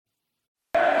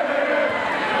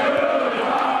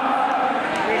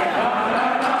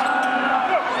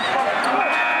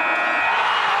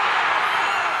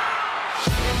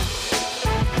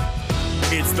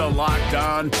It's the Locked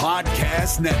On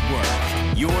Podcast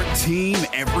Network, your team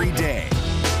every day.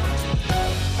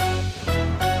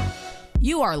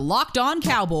 You are Locked On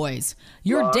Cowboys,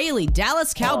 your daily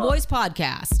Dallas Cowboys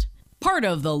podcast. Part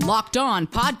of the Locked On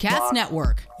Podcast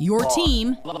Network, your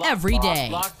team every day.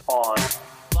 Locked on.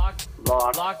 Locked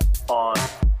on.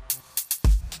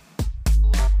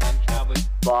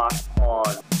 Locked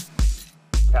on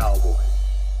Cowboys.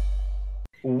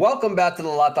 Welcome back to the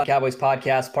Locked On Cowboys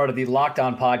podcast, part of the Locked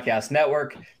On Podcast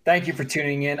Network. Thank you for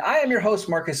tuning in. I am your host,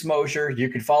 Marcus Mosher. You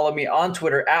can follow me on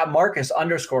Twitter at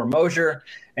Marcus_Mosher.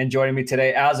 And joining me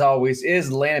today, as always,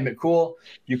 is Landon McCool.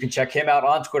 You can check him out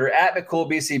on Twitter at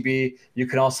McCoolBCB. You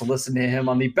can also listen to him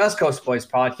on the Best Coast Boys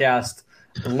podcast.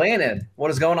 Landon,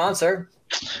 what is going on, sir?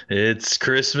 It's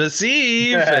Christmas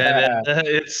Eve, and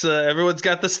it's everyone's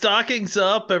got the stockings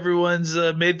up. Everyone's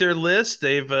made their list.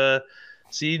 They've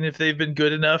seen if they've been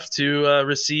good enough to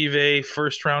receive a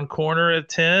first-round corner at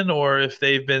 10, or if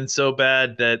they've been so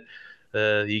bad that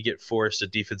you get forced a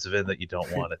defensive end that you don't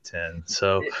want at 10.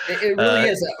 So it really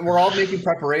is. We're all making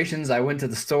preparations. I went to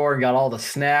the store and got all the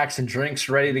snacks and drinks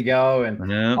ready to go,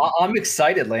 and I'm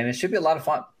excited, Lane. It should be a lot of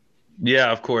fun.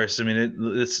 Yeah, of course. I mean,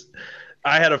 it's.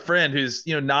 I had a friend who's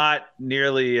not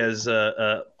nearly as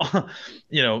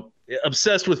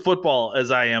obsessed with football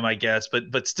as I am, I guess,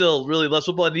 but still really loves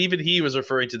football. And even he was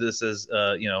referring to this as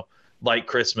like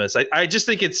Christmas. I just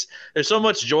think there's so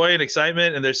much joy and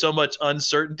excitement, and there's so much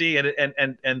uncertainty,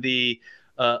 and the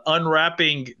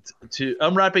unwrapping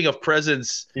of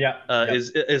presents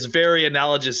is very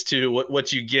analogous to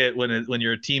what you get when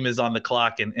your team is on the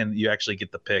clock and you actually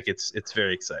get the pick. It's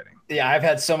very exciting. Yeah, I've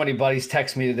had so many buddies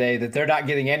text me today that they're not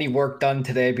getting any work done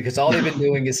today because all they've been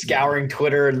doing is scouring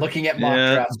Twitter and looking at mock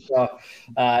drafts. So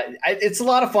it's a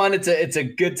lot of fun. It's a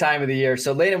good time of the year.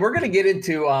 So, Landon, we're going to get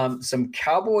into some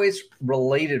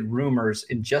Cowboys-related rumors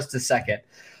in just a second.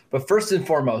 But first and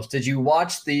foremost, did you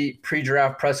watch the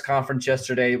pre-draft press conference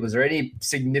yesterday? Was there any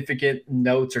significant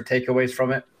notes or takeaways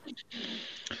from it?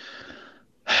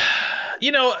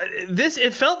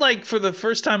 It felt like for the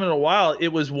first time in a while, it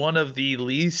was one of the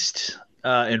least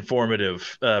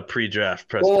informative pre-draft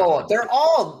press conferences.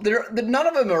 None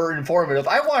of them are informative.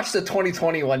 I watched the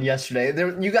 2021 yesterday.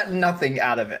 You got nothing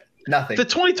out of it. Nothing. The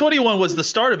 2021 was the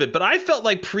start of it, but I felt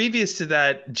like previous to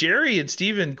that, Jerry and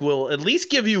Steven will at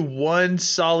least give you one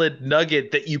solid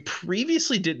nugget that you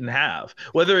previously didn't have.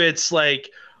 Whether it's like,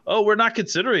 oh, we're not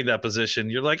considering that position.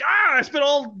 You're like, I spent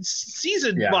all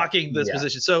season mocking this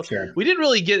position. So we didn't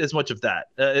really get as much of that.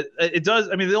 It does.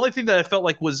 I mean, the only thing that I felt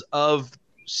like was of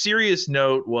serious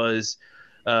note was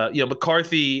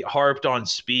McCarthy harped on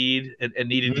speed and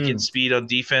needing to get speed on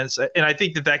defense. And I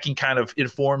think that can kind of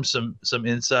inform some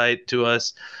insight to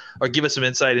us, or give us some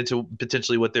insight into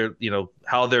potentially what they're,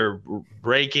 how they're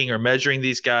ranking or measuring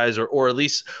these guys, or at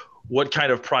least what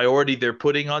kind of priority they're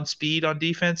putting on speed on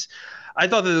defense. I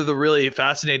thought that the really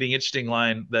fascinating, interesting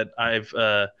line that I've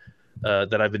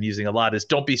been using a lot is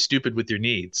 "Don't be stupid with your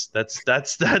needs." That's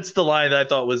the line that I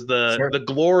thought was the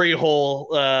glory hole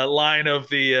line of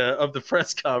the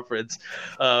press conference,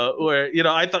 where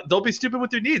I thought "Don't be stupid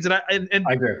with your needs," and I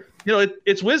agree.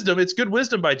 It's wisdom. It's good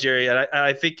wisdom by Jerry, and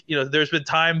I think there's been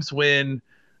times when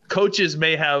coaches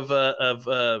may have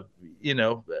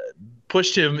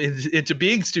pushed him into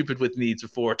being stupid with needs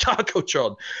before, Coach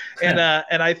Charlton. And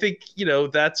I think,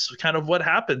 that's kind of what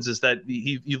happens, is that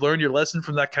you learn your lesson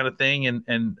from that kind of thing.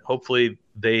 And hopefully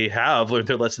they have learned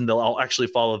their lesson. They'll all actually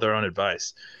follow their own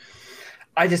advice.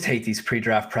 I just hate these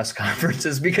pre-draft press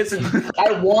conferences because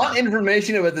I want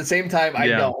information, but at the same time, I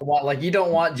don't want, you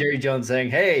don't want Jerry Jones saying,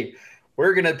 hey,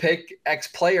 we're going to pick X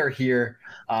player here.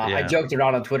 I joked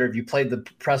around on Twitter, if you played the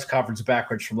press conference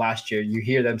backwards from last year, you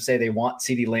hear them say they want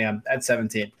CeeDee Lamb at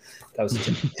 17. That was a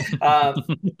joke.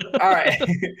 All right.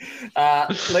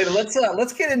 Later,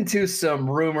 let's get into some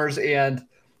rumors. And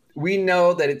we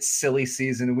know that it's silly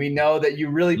season. We know that you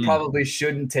really probably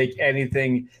shouldn't take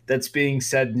anything that's being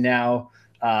said now,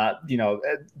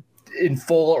 in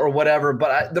full or whatever.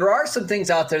 But there are some things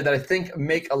out there that I think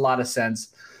make a lot of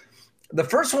sense. The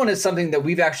first one is something that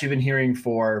we've actually been hearing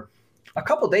for a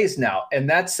couple of days now, and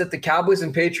that's that the Cowboys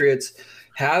and Patriots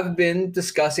have been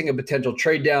discussing a potential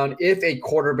trade down if a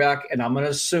quarterback, and I'm going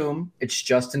to assume it's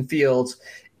Justin Fields,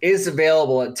 is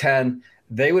available at 10.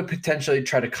 They would potentially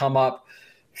try to come up.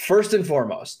 First and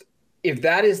foremost, if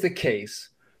that is the case,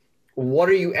 what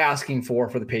are you asking for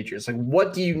the Patriots? Like,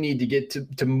 what do you need to get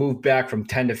to move back from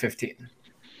 10 to 15?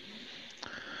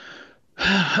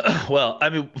 Well, I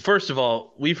mean, first of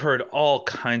all, we've heard all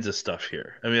kinds of stuff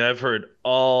here. I mean, I've heard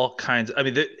all kinds. I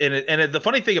mean, and the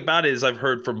funny thing about it is I've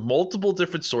heard from multiple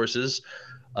different sources,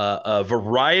 a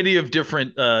variety of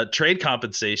different trade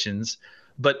compensations,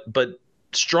 but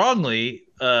strongly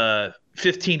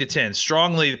 15-10,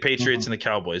 strongly the Patriots and the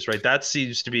Cowboys, right? That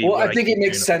seems to be. Well, I think it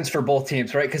makes sense for both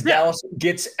teams, right? Because Dallas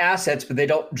gets assets, but they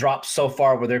don't drop so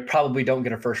far where they probably don't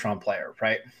get a first-round player,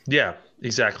 right? Yeah,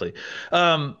 exactly.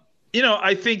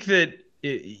 I think that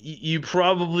you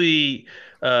probably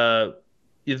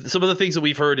some of the things that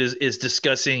we've heard is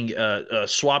discussing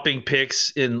swapping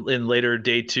picks in later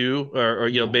day 2, or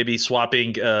maybe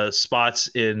swapping spots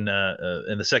in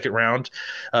the second round,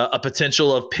 a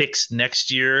potential of picks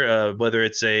next year, whether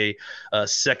it's a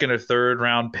second or third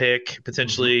round pick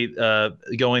potentially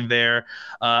going there.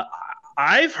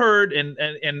 I've heard,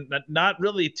 and not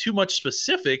really too much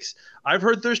specifics, I've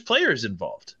heard there's players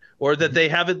involved, or that they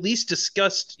have at least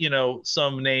discussed,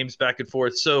 some names back and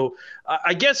forth. So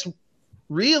I guess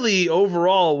really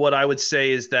overall what I would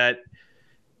say is that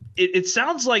it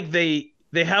sounds like they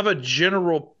have a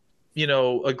general,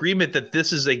 agreement that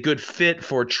this is a good fit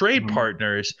for trade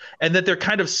partners, and that they're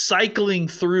kind of cycling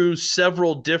through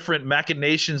several different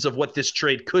machinations of what this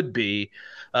trade could be.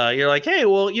 You're like, hey,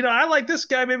 well, I like this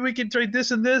guy. Maybe we can trade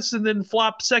this and this, and then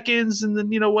flop seconds, and then,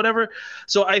 whatever.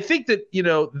 So I think that,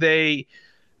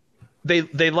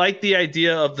 they like the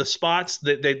idea of the spots,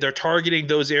 that they're targeting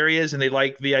those areas, and they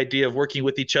like the idea of working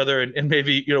with each other and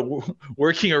maybe,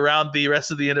 working around the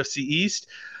rest of the NFC East.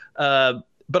 But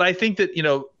I think that,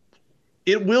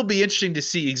 it will be interesting to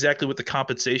see exactly what the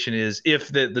compensation is if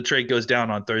the trade goes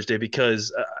down on Thursday,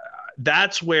 because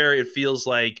that's where it feels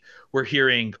like we're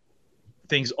hearing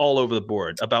things all over the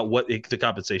board about what the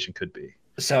compensation could be.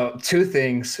 So 2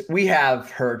 things. We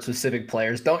have heard specific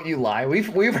players. Don't you lie.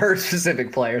 We've heard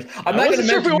specific players. I'm not going to mention.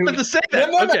 Sure if we wanted to say that.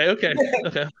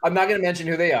 Okay. I'm not going to mention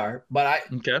who they are, but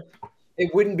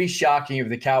it wouldn't be shocking if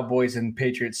the Cowboys and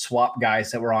Patriots swap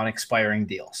guys that were on expiring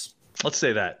deals. Let's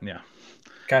say that. Yeah.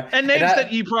 Okay. And names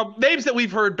names that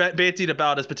we've heard bantied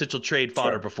about as potential trade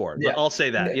fodder before. Yeah. I'll say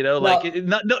that.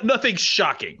 Nothing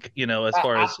shocking. As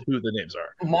far as who the names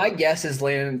are. My guess is,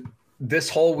 Landon, this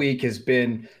whole week has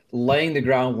been laying the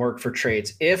groundwork for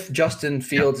trades. If Justin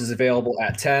Fields is available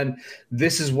at 10,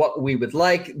 this is what we would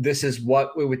like. This is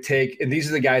what we would take. And these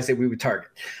are the guys that we would target.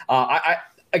 I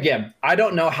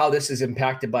don't know how this is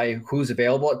impacted by who's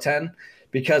available at 10,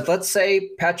 because let's say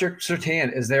Patrick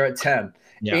Surtain is there at 10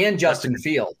 and Justin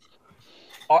Fields.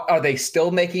 Are they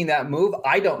still making that move?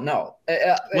 I don't know.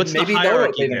 What's the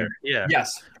hierarchy there? Yeah.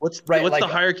 Yes. What's the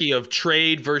hierarchy of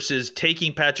trade versus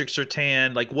taking Patrick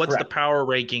Surtain? Like, what's the power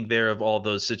ranking there of all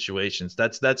those situations?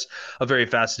 That's a very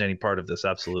fascinating part of this.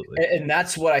 Absolutely. And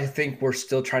that's what I think we're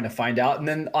still trying to find out. And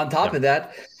then on top of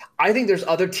that, I think there's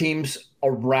other teams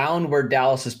around where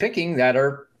Dallas is picking that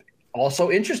are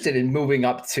also interested in moving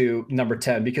up to number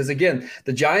 10, because again,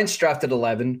 the Giants drafted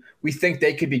 11. We think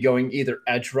they could be going either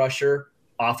edge rusher,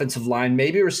 offensive line,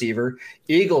 maybe receiver.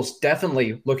 Eagles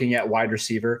definitely looking at wide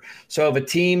receiver. So if a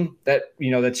team that,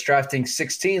 that's drafting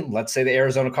 16, let's say the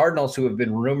Arizona Cardinals, who have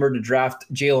been rumored to draft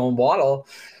Jalen Waddle,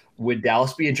 would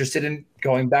Dallas be interested in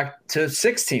going back to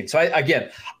 16? So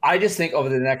I just think over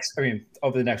the next 30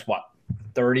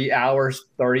 hours,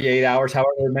 38 hours,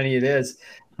 however many it is,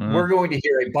 we're going to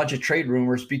hear a bunch of trade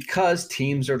rumors, because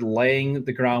teams are laying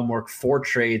the groundwork for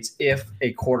trades if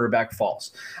a quarterback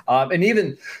falls. And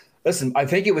even – listen, I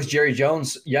think it was Jerry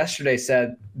Jones yesterday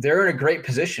said they're in a great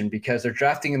position because they're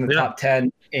drafting in the top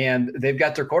 10 and they've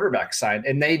got their quarterback signed,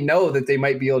 and they know that they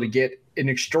might be able to get an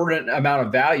extraordinary amount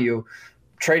of value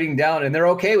trading down, and they're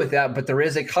okay with that. But there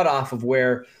is a cutoff of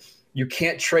where you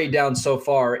can't trade down so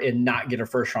far and not get a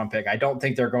first-round pick. I don't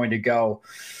think they're going to go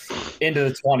into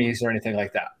the 20s or anything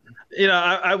like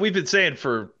that. We've been saying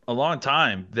for a long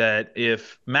time that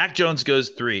if Mac Jones goes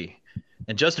 3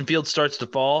 and Justin Fields starts to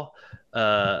fall,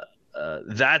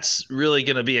 that's really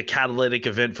going to be a catalytic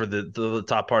event for the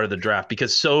top part of the draft,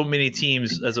 because so many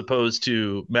teams, as opposed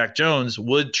to Mac Jones,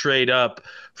 would trade up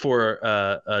for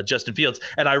Justin Fields.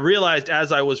 And I realized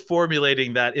as I was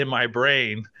formulating that in my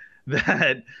brain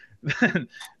that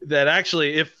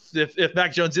actually if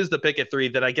Mac Jones is the pick at 3,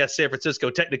 then I guess San Francisco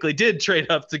technically did trade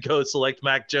up to go select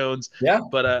Mac Jones. Yeah.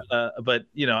 But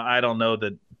I don't know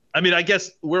that. I mean, I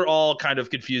guess we're all kind of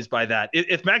confused by that.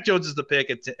 If Mac Jones is the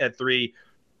pick at 3,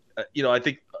 I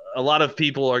think a lot of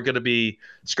people are going to be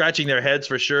scratching their heads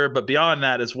for sure. But beyond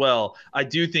that as well, I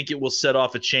do think it will set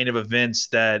off a chain of events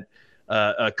that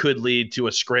could lead to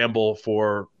a scramble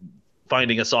for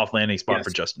finding a soft landing spot for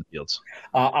Justin Fields.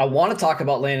 I want to talk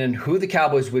about, Landon, who the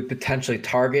Cowboys would potentially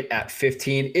target at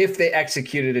 15 if they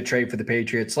executed a trade for the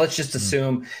Patriots. Let's just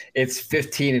assume it's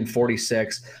 15 and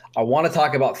 46. I want to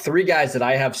talk about 3 guys that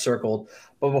I have circled.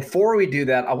 But before we do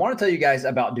that, I want to tell you guys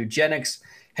about Nugenix.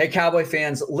 Hey, Cowboy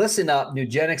fans, listen up.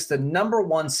 Nugenix, the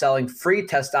 #1 selling free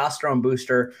testosterone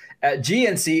booster at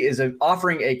GNC, is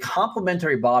offering a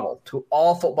complimentary bottle to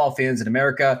all football fans in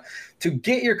America. To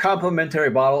get your complimentary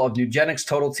bottle of Nugenix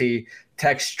Total T,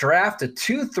 text DRAFT to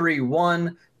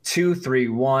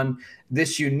 231-231.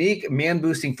 This unique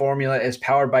man-boosting formula is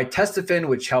powered by Testofen,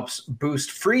 which helps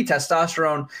boost free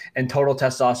testosterone and total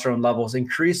testosterone levels,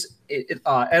 increase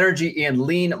energy and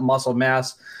lean muscle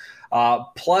mass.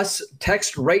 Plus,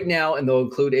 text right now and they'll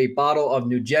include a bottle of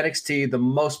Nugenix T, the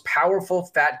most powerful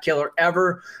fat killer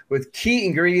ever, with key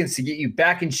ingredients to get you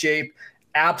back in shape,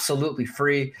 absolutely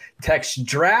free. Text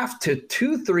DRAFT to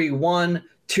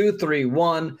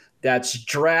 231-231. That's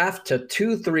DRAFT to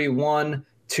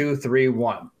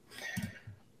 231-231.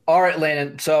 All right,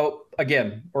 Landon. So,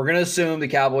 again, we're going to assume the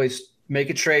Cowboys make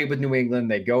a trade with New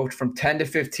England. They go from 10 to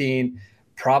 15,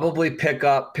 probably pick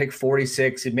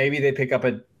 46, and maybe they pick up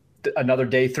another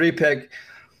day 3 pick.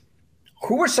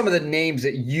 Who are some of the names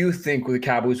that you think the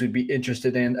Cowboys would be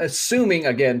interested in, assuming,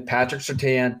 again, Patrick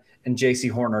Surtain and J.C.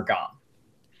 Horn are gone?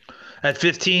 At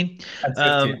 15? At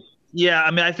 15. Yeah,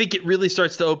 I mean, I think it really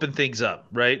starts to open things up,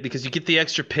 right? Because you get the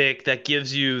extra pick that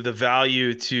gives you the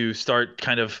value to start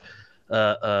kind of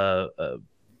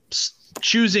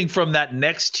choosing from that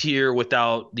next tier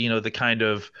without, the kind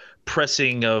of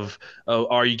pressing of,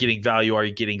 are you getting value? Are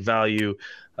you getting value?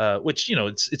 Which,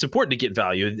 it's important to get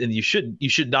value, and you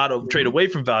should not trade away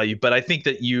from value. But I think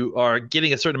that you are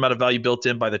getting a certain amount of value built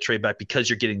in by the trade back because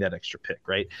you're getting that extra pick,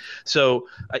 right? So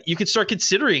you could start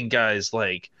considering guys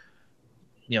like,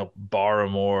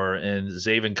 Barmore and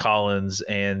Zaven Collins.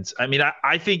 And I mean,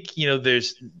 I think, you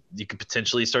could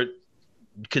potentially start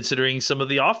considering some of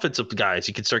the offensive guys.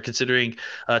 You could start considering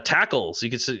tackles.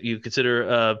 You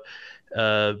consider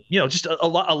just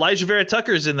Elijah Vera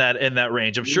Tucker's in that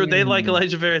range. I'm sure they like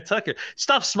Elijah Vera Tucker.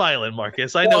 Stop smiling,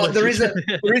 Marcus. I know the reason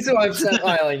why I'm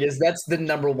smiling is that's the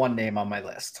 #1 name on my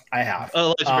list. I have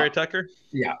Elijah Vera Tucker.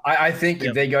 Yeah, I think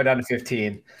if they go down to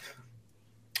 15,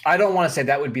 I don't want to say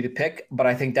that would be the pick, but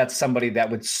I think that's somebody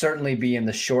that would certainly be in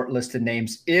the short list of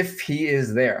names if he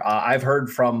is there. I've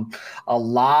heard from a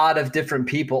lot of different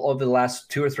people over the last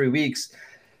 2 or 3 weeks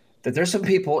that there's some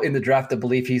people in the draft that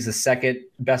believe he's the second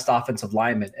best offensive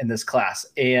lineman in this class.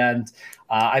 And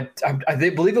I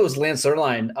believe it was Lance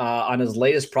Zierlein on his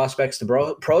latest Prospects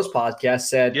to Pros podcast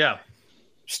said,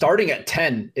 starting at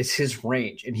 10 is his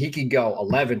range, and he can go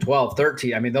 11, 12,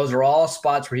 13. I mean, those are all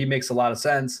spots where he makes a lot of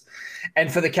sense.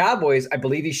 And for the Cowboys, I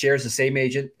believe he shares the same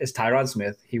agent as Tyron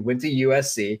Smith. He went to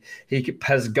USC. He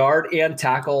has guard and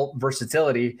tackle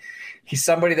versatility. He's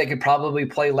somebody that could probably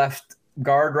play left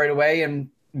guard right away, and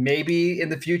maybe in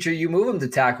the future you move him to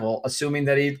tackle, assuming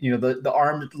that the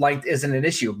arm length isn't an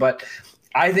issue. But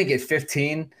I think at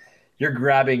 15, you're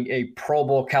grabbing a Pro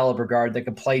Bowl caliber guard that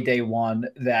can play day one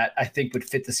that I think would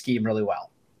fit the scheme really well.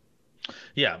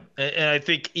 Yeah, and I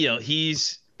think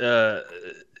he's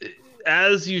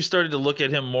as you started to look at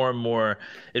him more and more,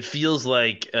 it feels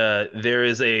like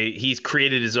he's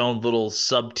created his own little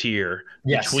sub tier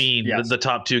between the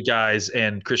top 2 guys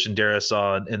and Christian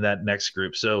Darrisaw in that next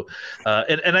group. So,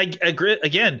 and I agree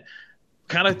again,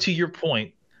 kind of to your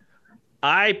point.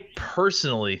 I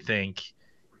personally think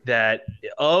that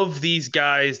of these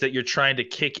guys that you're trying to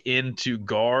kick into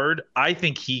guard, I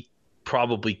think he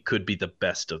probably could be the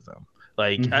best of them.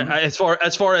 Like as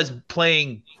far as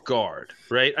playing guard,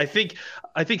 right? I think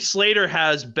Slater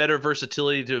has better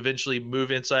versatility to eventually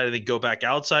move inside and then go back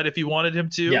outside if you wanted him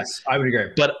to. Yes, I would agree.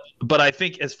 But I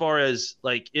think as far as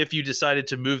like if you decided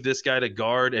to move this guy to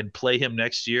guard and play him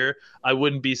next year, I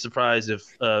wouldn't be surprised if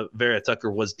Vera Tucker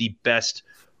was the best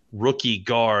rookie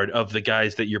guard of the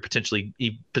guys that you're potentially,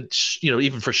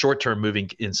 even for short term moving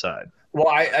inside. Well,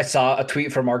 I saw a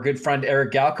tweet from our good friend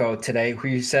Eric Galco today,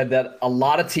 who said that a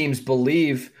lot of teams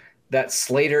believe that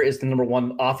Slater is the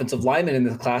 #1 offensive lineman in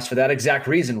the class for that exact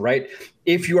reason, right?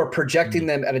 If you are projecting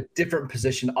them at a different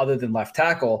position other than left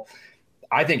tackle,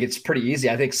 I think it's pretty easy.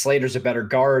 I think Slater's a better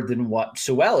guard than what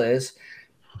Sewell is.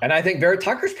 And I think Vera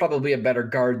Tucker's probably a better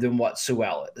guard than what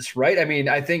Sewell is, right? I mean,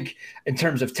 I think in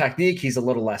terms of technique, he's a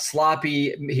little less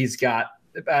sloppy.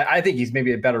 I think he's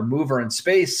maybe a better mover in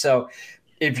space. So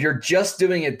if you're just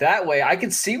doing it that way, I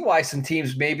can see why some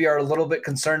teams maybe are a little bit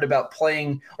concerned about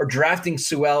playing or drafting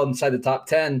Sewell inside the top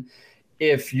 10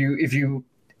 if you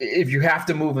have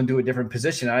to move into a different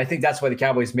position. And I think that's why the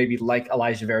Cowboys maybe like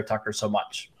Elijah Vera Tucker so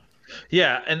much.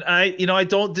 Yeah, and I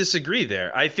don't disagree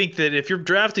there. I think that if you're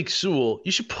drafting Sewell,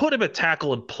 you should put him at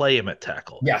tackle and play him at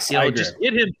tackle. Yes, I agree.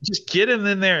 Just get him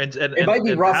in there and it might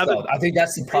be rough though. I think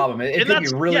that's the problem. It could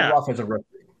be really rough as a rookie.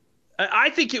 I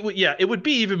think it would. Yeah, it would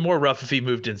be even more rough if he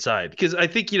moved inside, because I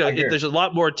think there's a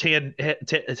lot more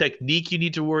technique you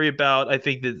need to worry about. I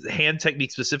think the hand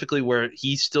technique specifically, where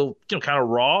he's still kind of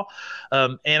raw,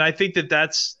 and I think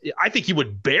that's. I think he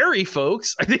would bury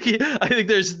folks. I think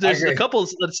there's a couple of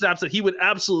snaps that he would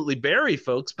absolutely bury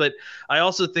folks. But I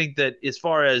also think that as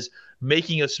far as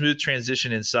making a smooth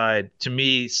transition inside, to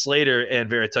me, Slater and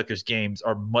Vera Tucker's games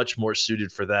are much more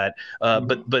suited for that.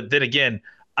 But then again,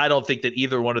 I don't think that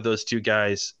either one of those two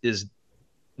guys is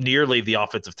nearly the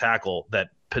offensive tackle that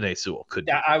Penei Sewell could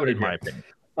be, I would in agree. my opinion.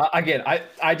 Again,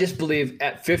 I just believe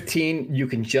at 15, you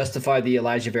can justify the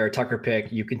Elijah Vera Tucker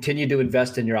pick. You continue to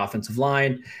invest in your offensive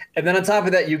line. And then on top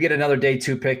of that, you get another day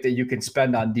 2 pick that you can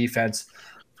spend on defense.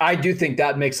 I do think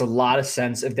that makes a lot of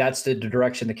sense if that's the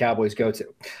direction the Cowboys go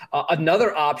to.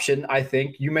 Another option, I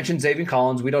think, you mentioned Zaven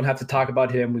Collins. We don't have to talk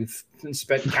about him. We've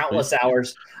spent countless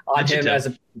hours on him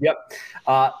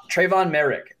Trayvon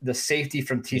Merrick, the safety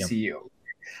from TCU. Yep.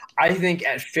 I think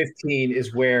at 15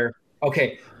 is where,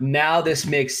 okay, now this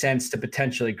makes sense to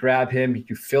potentially grab him.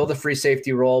 You fill the free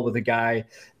safety role with a guy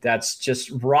that's just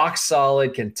rock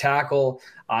solid, can tackle.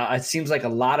 It seems like a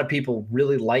lot of people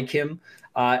really like him.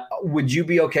 Would you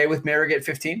be okay with Merrick at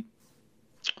 15?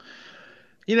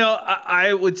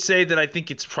 I would say that I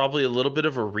think it's probably a little bit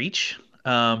of a reach,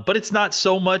 but it's not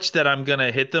so much that I'm going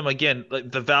to hit them. Again,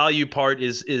 like, the value part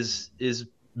is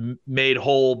made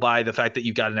whole by the fact that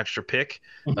you got an extra pick,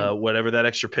 whatever that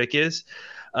extra pick is.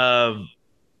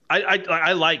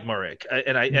 I like Merrick,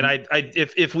 and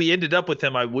if we ended up with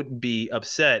him, I wouldn't be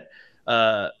upset.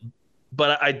 But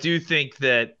I do think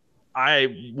that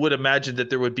I would imagine that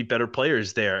there would be better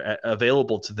players there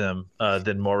available to them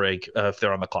than Morag if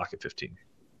they're on the clock at 15.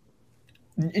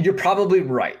 You're probably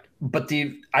right. But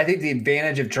I think the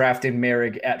advantage of drafting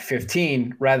Merrick at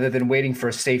 15 rather than waiting for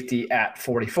a safety at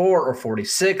 44 or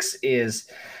 46 is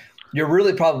you're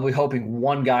really probably hoping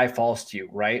one guy falls to you,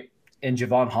 right? In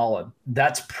Javon Holland.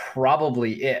 That's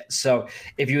probably it. So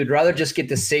if you would rather just get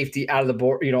the safety out of the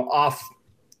board, off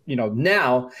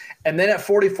now, and then at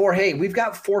 44, hey, we've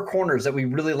got 4 corners that we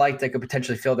really like that could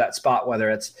potentially fill that spot, whether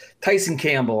it's Tyson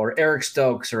Campbell or Eric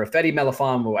Stokes or Ifedi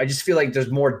Melifonwu. I just feel like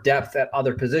there's more depth at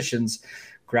other positions.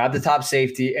 Grab the top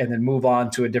safety and then move on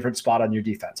to a different spot on your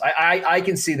defense. I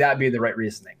can see that being the right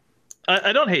reasoning.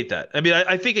 I don't hate that. I mean,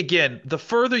 I think, again, the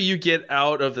further you get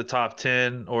out of the top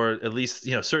 10, or at least,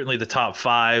 certainly the top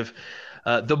 5,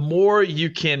 the more you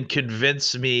can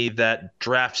convince me that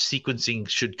draft sequencing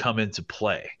should come into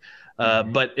play.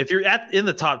 But if you're in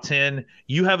the top 10,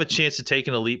 you have a chance to take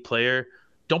an elite player.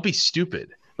 Don't be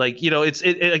stupid. Like,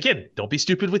 again, don't be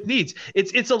stupid with needs.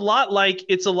 It's a lot like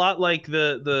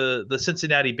the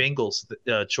Cincinnati Bengals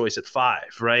choice at 5,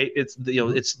 right?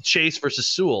 It's Chase versus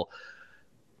Sewell.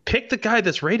 Pick the guy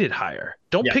that's rated higher.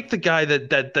 Don't pick the guy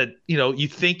that you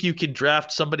think you can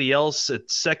draft somebody else at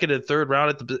 2nd and 3rd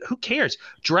round. Who cares?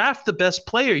 Draft the best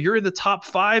player. You're in the top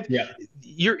 5. Yeah.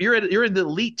 You're in the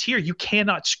elite tier. You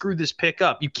cannot screw this pick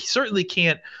up. You certainly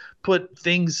can't put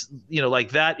things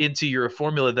like that into your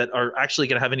formula that are actually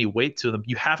going to have any weight to them.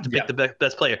 You have to pick the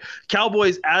best player.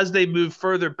 Cowboys, as they move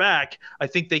further back, I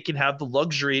think they can have the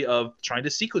luxury of trying to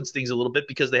sequence things a little bit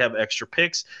because they have extra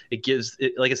picks. It gives,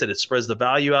 like I said, it spreads the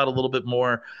value out a little bit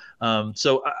more. I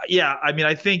mean,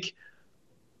 I think,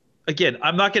 again,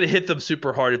 I'm not going to hit them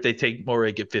super hard if they take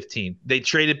Morag at 15. They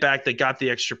traded back. They got the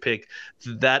extra pick.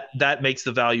 That makes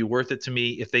the value worth it to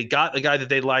me. If they got a guy that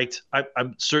they liked,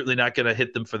 I'm certainly not going to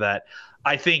hit them for that.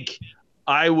 I think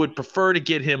I would prefer to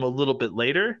get him a little bit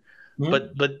later.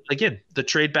 But again, the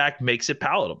trade back makes it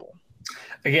palatable.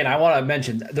 Again, I want to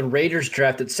mention the Raiders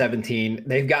draft at 17.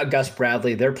 They've got Gus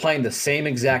Bradley. They're playing the same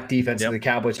exact defense that the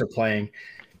Cowboys are playing,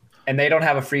 and they don't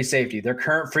have a free safety. Their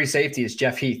current free safety is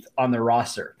Jeff Heath on their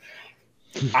roster.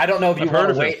 I don't know if you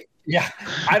want to wait. Yeah,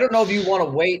 I don't know if you want to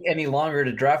wait any longer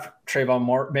to draft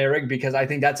Trayvon Merrick because I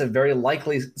think that's a very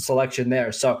likely selection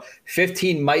there. So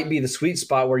 15 might be the sweet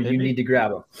spot where you need to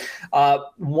grab him.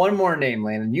 One more name,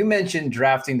 Landon. You mentioned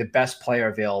drafting the best player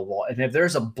available, and if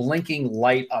there's a blinking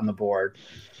light on the board,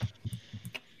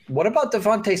 what about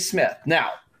Devontae Smith?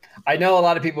 Now, I know a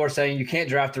lot of people are saying you can't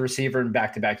draft a receiver in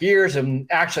back-to-back years, and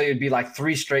actually it'd be like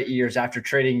 3 straight years after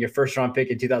trading your first-round pick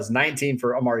in 2019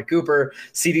 for Amari Cooper,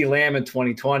 CeeDee Lamb in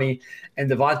 2020, and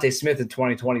Devontae Smith in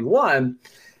 2021.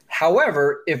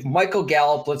 However, if Michael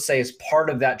Gallup, let's say, is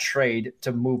part of that trade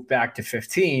to move back to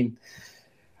 15,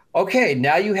 okay,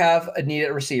 now you have a need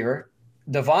at receiver.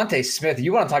 Devontae Smith,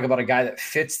 you want to talk about a guy that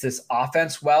fits this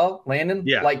offense well, Landon?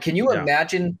 Yeah. Like, can you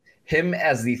imagine – him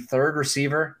as the third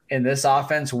receiver in this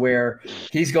offense where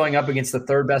he's going up against the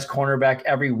third best cornerback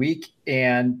every week.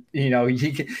 And,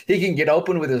 he can get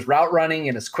open with his route running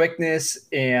and his quickness.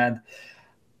 And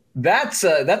that's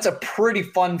a pretty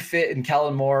fun fit in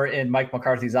Kellen Moore and Mike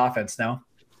McCarthy's offense now.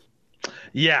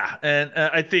 Yeah. And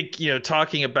I think,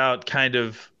 talking about kind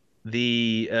of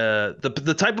the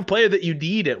type of player that you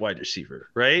need at wide receiver,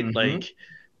 right? Mm-hmm. Like,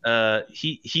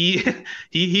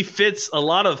 he fits a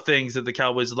lot of things that the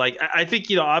Cowboys like. I think,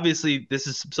 obviously this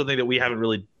is something that we haven't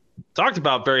really talked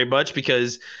about very much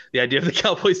because the idea of the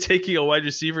Cowboys taking a wide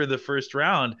receiver in the first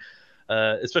round,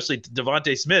 especially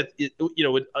Devontae Smith,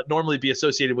 would normally be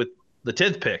associated with the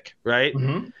 10th pick, right?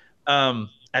 Mm-hmm.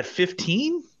 At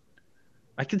 15,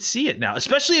 I can see it now,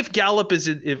 especially if Gallup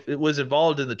if it was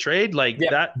involved in the trade,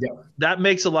 that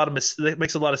makes a lot of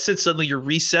sense. Suddenly you're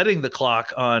resetting the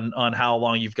clock on how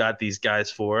long you've got these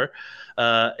guys for,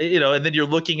 and then you're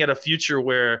looking at a future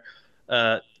where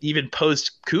even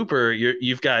post Cooper,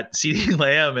 you've got CeeDee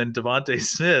Lamb and Devontae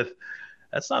Smith.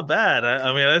 That's not bad.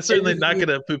 I mean, that's certainly not going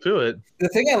to poo-poo it. The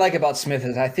thing I like about Smith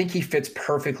is I think he fits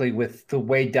perfectly with the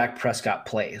way Dak Prescott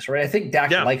plays, right? I think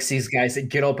Dak likes these guys that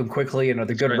get open quickly and are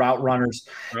the good route runners.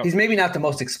 Yep. He's maybe not the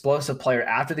most explosive player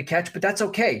after the catch, but that's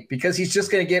okay because he's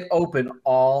just going to get open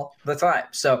all the time.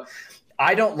 So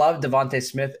I don't love Devontae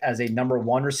Smith as a number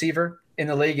one receiver in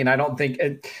the league, and I don't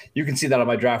think – you can see that on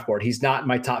my draft board. He's not in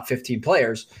my top 15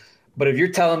 players. But if you're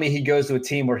telling me he goes to a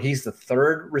team where he's the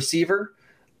third receiver –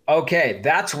 okay,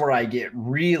 that's where I get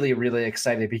really, really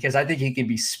excited because I think he can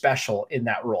be special in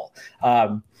that role.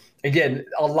 Again,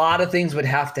 a lot of things would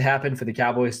have to happen for the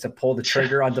Cowboys to pull the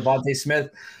trigger on Devontae Smith.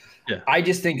 Yeah. I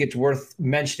just think it's worth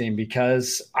mentioning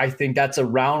because I think that's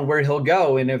around where he'll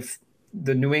go. And if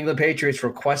the New England Patriots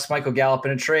request Michael Gallup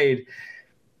in a trade,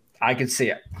 I could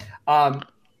see it. We're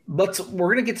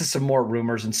going to get to some more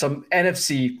rumors and some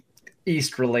NFC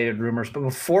East related rumors. But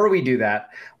before we do that,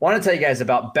 I want to tell you guys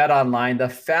about BetOnline, the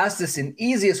fastest and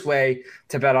easiest way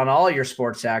to bet on all your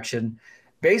sports action.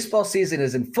 Baseball season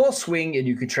is in full swing and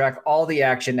you can track all the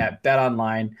action at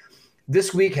BetOnline.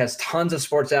 This week has tons of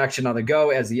sports action on the go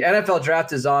as the NFL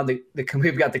draft is on.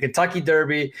 We've got the Kentucky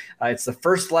Derby. It's the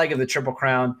first leg of the Triple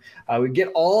Crown. We get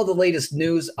all the latest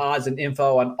news, odds, and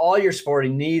info on all your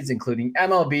sporting needs, including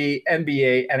MLB,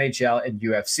 NBA, NHL, and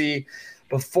UFC.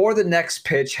 Before the next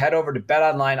pitch, head over to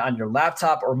BetOnline on your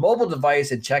laptop or mobile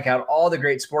device and check out all the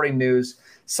great sporting news,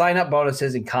 sign-up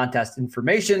bonuses, and contest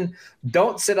information.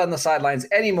 Don't sit on the sidelines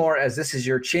anymore as this is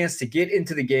your chance to get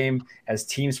into the game as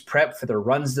teams prep for their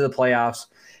runs to the playoffs.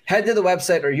 Head to the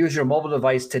website or use your mobile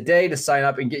device today to sign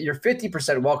up and get your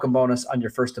 50% welcome bonus on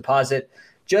your first deposit.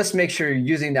 Just make sure you're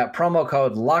using that promo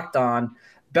code LOCKEDON.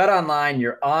 BetOnline,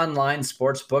 your online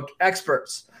sportsbook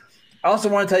experts. I also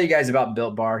want to tell you guys about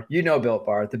Built Bar. You know Built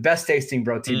Bar, the best tasting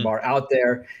protein bar out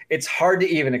there. It's hard to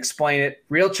even explain it.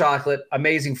 Real chocolate,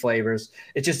 amazing flavors.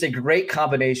 It's just a great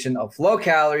combination of low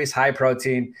calories, high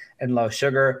protein, and low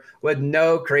sugar with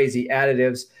no crazy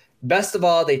additives. Best of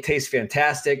all, they taste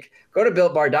fantastic. Go to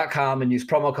BuiltBar.com and use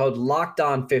promo code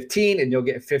LOCKEDON15 and you'll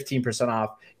get 15%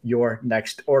 off your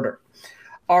next order.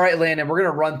 All right, Landon, we're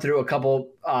going to run through a couple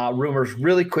rumors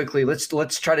really quickly.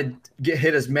 Let's try to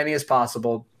hit as many as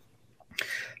possible.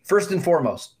 First and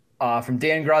foremost, from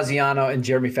Dan Graziano and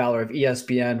Jeremy Fowler of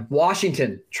ESPN,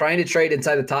 Washington trying to trade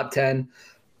inside the top 10,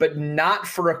 but not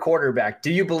for a quarterback.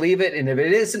 Do you believe it? And if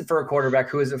it isn't for a quarterback,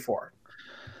 who is it for?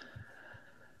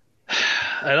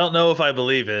 I don't know if I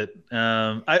believe it.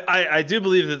 I do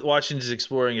believe that Washington is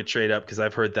exploring a trade up because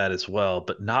I've heard that as well,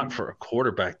 but not for a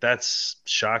quarterback. That's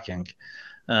shocking.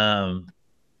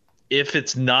 If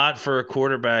it's not for a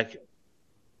quarterback,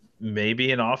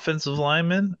 maybe an offensive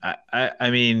lineman. I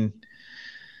mean,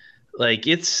 like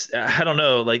I don't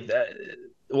know. Like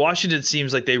Washington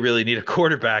seems like they really need a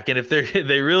quarterback, and if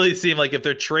they really seem like if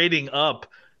they're trading up,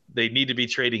 they need to be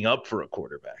trading up for a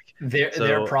quarterback.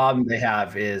 Their problem they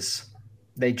have is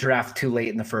they draft too late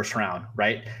in the first round,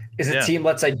 right? Is a team,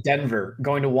 let's say Denver,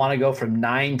 going to want to go from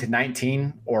 9 to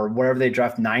 19 or wherever they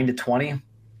draft 9 to 20?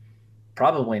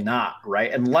 Probably not,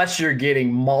 right? Unless you're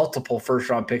getting multiple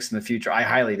first-round picks in the future. I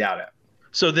highly doubt it.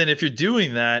 So then if you're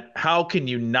doing that, how can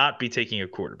you not be taking a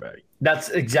quarterback? That's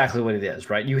exactly what it is,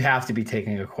 right? You have to be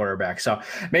taking a quarterback. So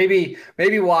maybe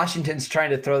Washington's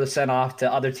trying to throw the scent off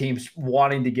to other teams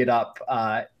wanting to get up.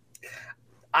 I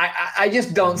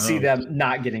just don't see them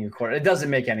not getting a quarterback. It doesn't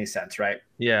make any sense, right?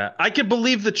 Yeah, I can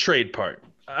believe the trade part.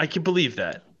 I can believe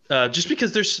that. Just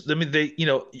because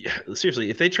seriously,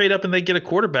 if they trade up and they get a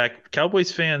quarterback, Cowboys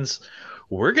fans,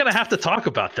 we're going to have to talk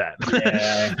about that.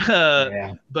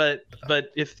 Yeah. But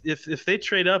if they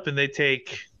trade up and they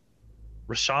take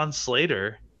Rashawn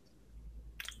Slater,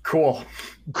 Cool.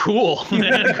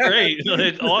 Man, great.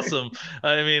 Awesome.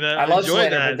 I mean, I love enjoy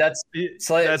Slater, that. but That's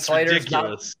Slater's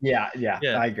ridiculous. Yeah,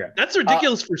 I agree. That's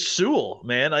ridiculous for Sewell,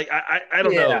 man. Like I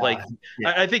don't know. Like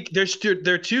I think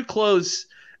they're too close,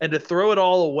 and to throw it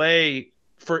all away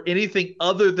for anything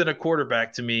other than a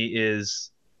quarterback to me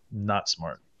is not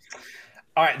smart.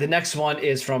 All right, the next one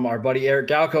is from our buddy Eric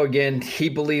Galco again. He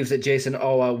believes that Jason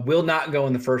Owa will not go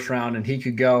in the first round, and he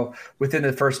could go within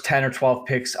the first 10 or 12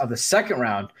 picks of the second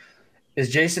round. Is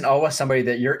Jason Owa somebody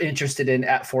that you're interested in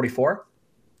at 44?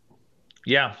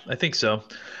 Yeah, I think so.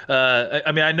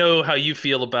 I mean, I know how you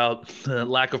feel about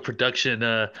lack of production.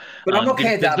 But I'm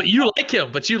okay with that. But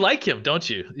you like him, don't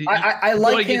you? I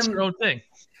like him. Your own thing.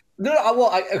 No,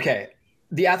 well, okay.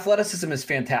 The athleticism is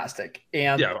fantastic,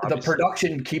 and the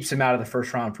production keeps him out of the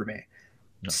first round for me.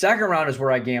 No. Second round is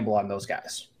where I gamble on those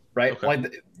guys, right? Okay.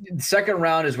 Like the second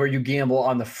round is where you gamble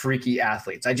on the freaky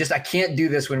athletes. I can't do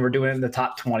this when we're doing it in the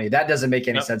top 20. That doesn't make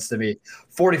any sense to me.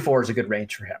 44 is a good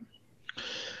range for him.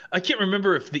 I can't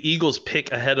remember if the Eagles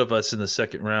pick ahead of us in the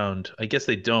second round. I guess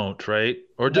they don't, right?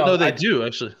 Or no, they do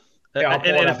actually. Yeah,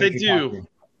 and if they do,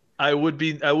 I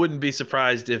wouldn't be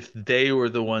surprised if they were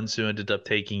the ones who ended up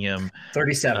taking him.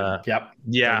 37. Yep.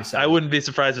 Yeah, 37. I wouldn't be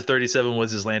surprised if 37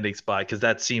 was his landing spot because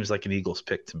that seems like an Eagles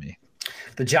pick to me.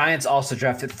 The Giants also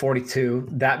drafted 42.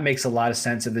 That makes a lot of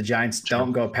sense if the Giants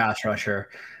don't go pass rusher.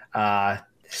 I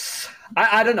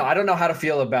don't know. I don't know how to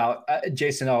feel about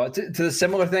Jason Owa. To the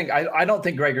similar thing, I don't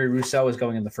think Gregory Rousseau is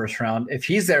going in the first round. If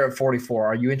he's there at 44,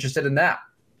 are you interested in that?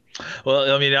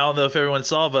 Well, I mean, I don't know if everyone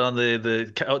saw, but on the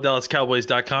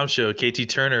DallasCowboys.com show, KT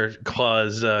Turner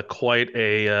caused quite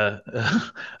a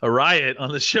riot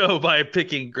on the show by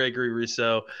picking Gregory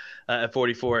Rousseau at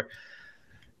 44.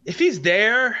 If he's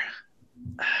there,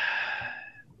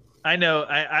 I know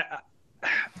I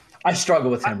struggle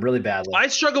with him really badly. I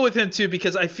struggle with him too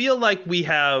because I feel like we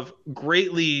have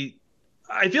appropriately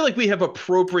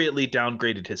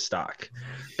downgraded his stock.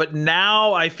 But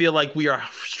now I feel like we are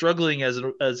struggling as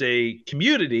a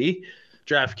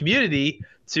draft community,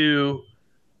 to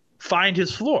find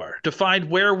his floor, to find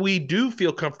where we do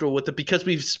feel comfortable with it, because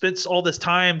we've spent all this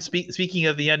time speaking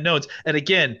of the unknowns. And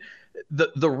again,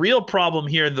 the real problem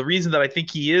here, and the reason that I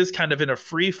think he is kind of in a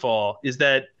free fall, is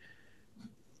that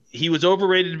he was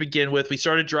overrated to begin with. We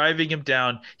started driving him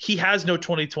down. He has no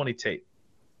 2020 tape.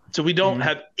 So we don't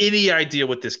have any idea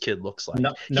what this kid looks like.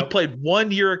 He played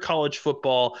 1 year of college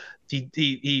football.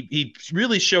 He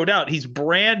really showed out. He's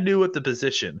brand new at the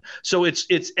position. So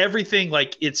it's everything.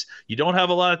 Like, you don't have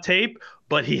a lot of tape,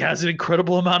 but he has an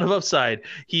incredible amount of upside.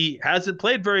 He hasn't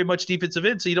played very much defensive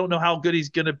end, so you don't know how good he's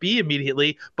going to be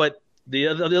immediately. But on the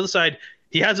other side,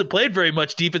 he hasn't played very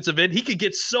much defensive end. He could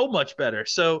get so much better.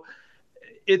 So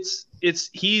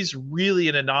he's really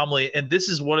an anomaly, and this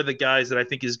is one of the guys that I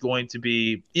think is going to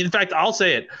be. In fact, I'll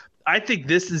say it. I think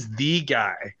this is the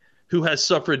guy who has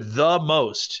suffered the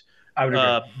most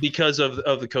because of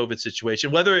the COVID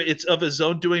situation, whether it's of his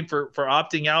own doing for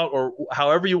opting out or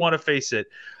however you want to face it.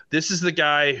 This is the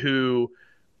guy who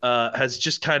has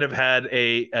just kind of had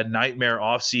a nightmare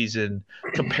offseason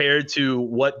compared to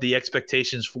what the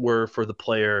expectations were for the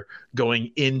player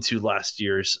going into last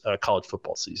year's college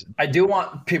football season. I do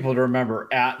want people to remember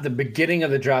at the beginning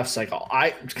of the draft cycle,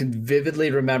 I can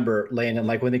vividly remember, Landon,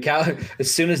 like when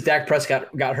as soon as Dak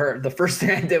Prescott got hurt, the first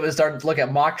thing I did was start to look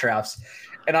at mock drafts.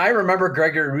 And I remember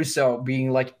Gregory Rousseau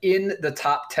being like in the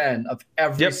top 10 of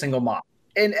every single mock.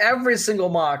 In every single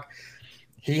mock.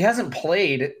 He hasn't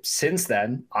played since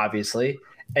then, obviously,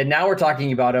 and now we're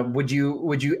talking about him. Would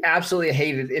you absolutely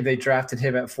hate it if they drafted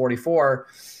him at 44?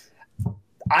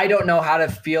 I don't know how to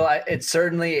feel. It's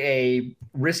certainly a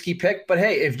risky pick, but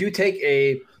hey, if you take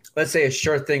let's say a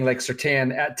sure thing like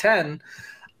Surtain at 10,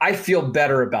 I feel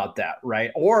better about that, right?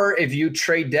 Or if you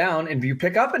trade down and you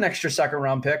pick up an extra second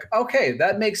round pick, okay,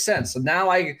 that makes sense. So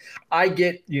now I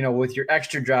get, with your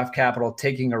extra draft capital,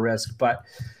 taking a risk, but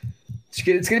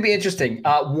it's going to be interesting.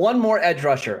 One more edge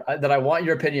rusher that I want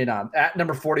your opinion on at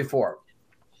number 44.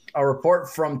 A report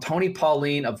from Tony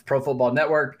Pauline of Pro Football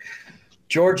Network.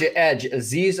 Georgia edge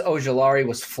Azeez Ojulari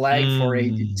was flagged for a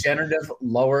degenerative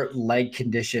lower leg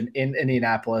condition in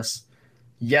Indianapolis.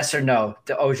 Yes or no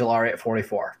to Ojulari at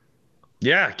 44?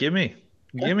 Yeah, give me.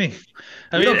 I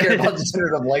don't care about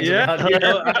degenerative legs.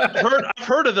 I've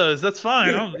heard of those. That's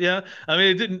fine. I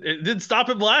mean, it didn't stop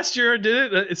him last year,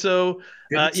 did it? So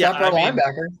stop our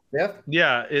linebacker.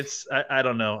 Yeah. It's I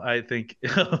don't know. I think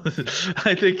I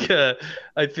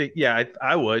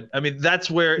would. I mean, that's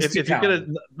where if you're gonna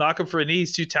knock him for a knee,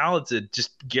 he's too talented.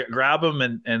 Just grab him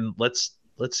and let's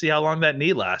see how long that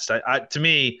knee lasts. To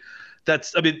me,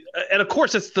 and of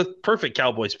course it's the perfect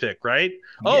Cowboys pick, right?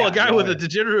 Yeah, a guy with a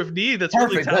degenerative knee that's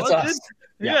perfect. really talented. That's us.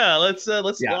 Yeah, let's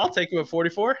I'll take him at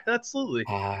 44. Absolutely.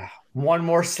 One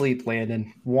more sleep,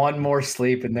 Landon. One more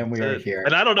sleep, and then we are here.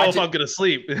 And I don't know if I'm going to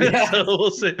sleep. So we'll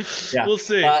see. Yeah. We'll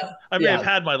see. I may have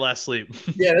had my last sleep.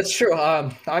 Yeah, that's true.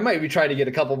 I might be trying to get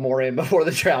a couple more in before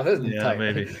the draft.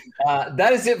 Maybe.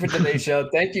 That is it for today's show.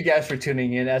 Thank you guys for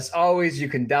tuning in. As always, you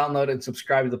can download and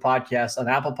subscribe to the podcast on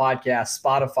Apple Podcasts,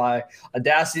 Spotify,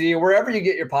 Audacity, or wherever you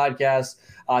get your podcasts.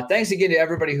 Thanks again to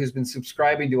everybody who's been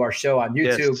subscribing to our show on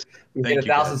YouTube. Yes. We hit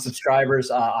 1,000 subscribers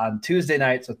on Tuesday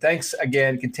night. So thanks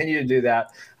again. Continue to do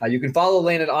that. You can follow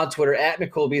Landon on Twitter at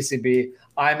McCoolBCB.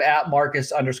 I'm at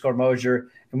Marcus_Mosier,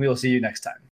 and we will see you next time.